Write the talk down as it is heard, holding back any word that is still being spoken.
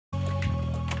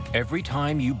Every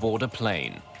time you board a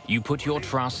plane, you put your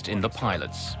trust in the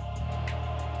pilots.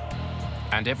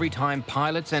 And every time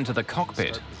pilots enter the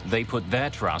cockpit, they put their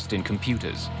trust in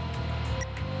computers.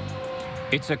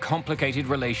 It's a complicated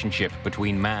relationship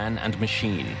between man and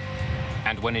machine.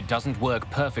 And when it doesn't work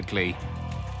perfectly,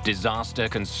 disaster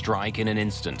can strike in an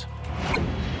instant.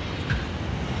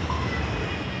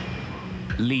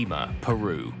 Lima,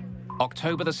 Peru,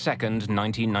 October the 2nd,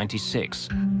 1996.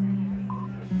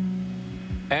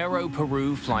 Aero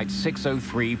Peru Flight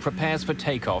 603 prepares for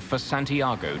takeoff for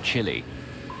Santiago, Chile.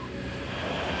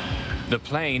 The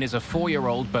plane is a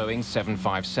 4-year-old Boeing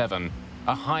 757,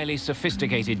 a highly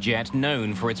sophisticated jet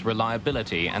known for its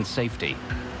reliability and safety.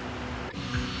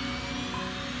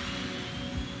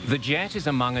 The jet is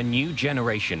among a new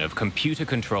generation of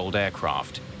computer-controlled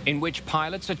aircraft, in which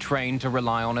pilots are trained to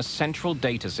rely on a central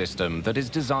data system that is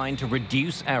designed to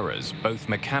reduce errors, both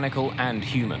mechanical and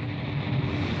human.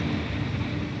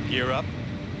 Gear up.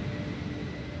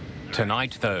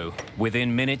 Tonight, though,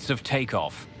 within minutes of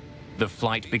takeoff, the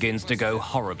flight begins to go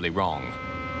horribly wrong.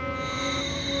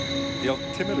 The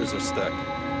altimeters are stuck.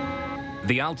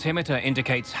 The altimeter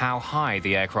indicates how high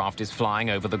the aircraft is flying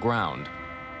over the ground.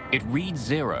 It reads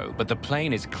 0, but the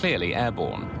plane is clearly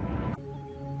airborne.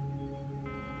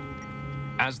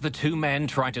 As the two men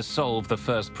try to solve the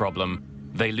first problem,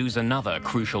 they lose another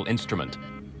crucial instrument: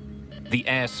 the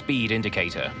airspeed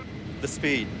indicator. The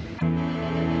speed.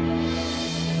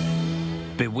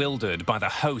 Bewildered by the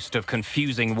host of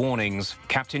confusing warnings,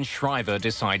 Captain Schreiber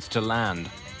decides to land.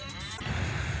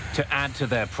 To add to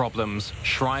their problems,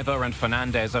 Shriver and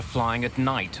Fernandez are flying at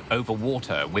night over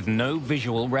water with no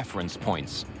visual reference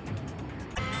points.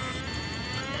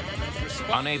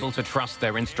 Unable to trust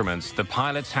their instruments, the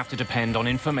pilots have to depend on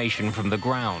information from the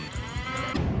ground.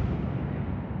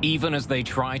 Even as they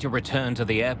try to return to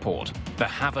the airport, the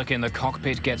havoc in the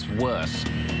cockpit gets worse.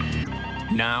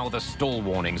 Now the stall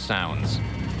warning sounds.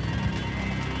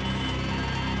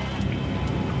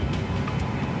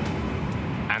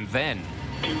 And then...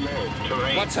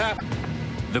 What's happening?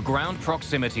 The ground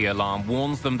proximity alarm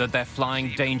warns them that they're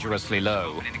flying dangerously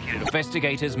low.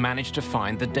 Investigators manage to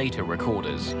find the data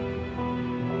recorders.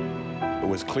 It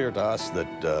was clear to us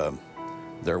that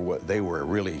they were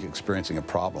really experiencing a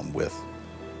problem with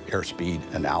airspeed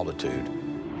and altitude.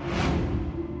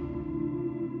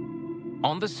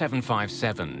 On the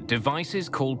 757, devices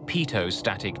called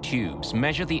pitot-static tubes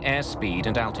measure the airspeed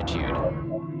and altitude.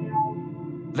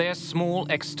 They're small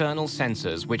external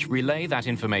sensors which relay that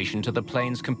information to the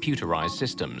plane's computerized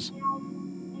systems.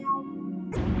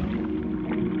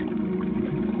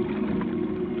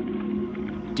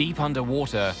 Deep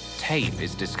underwater, tape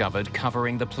is discovered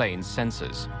covering the plane's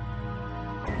sensors.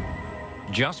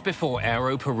 Just before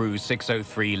Aero Peru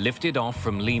 603 lifted off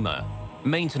from Lima,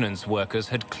 maintenance workers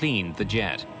had cleaned the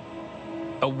jet.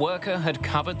 A worker had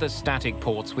covered the static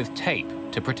ports with tape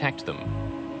to protect them.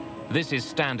 This is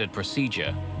standard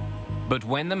procedure. But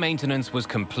when the maintenance was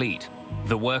complete,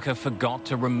 the worker forgot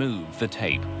to remove the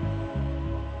tape.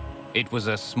 It was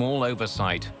a small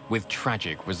oversight with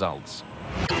tragic results.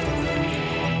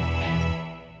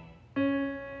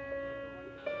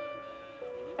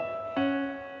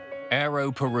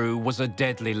 Aero Peru was a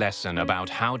deadly lesson about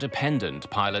how dependent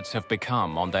pilots have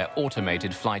become on their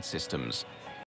automated flight systems.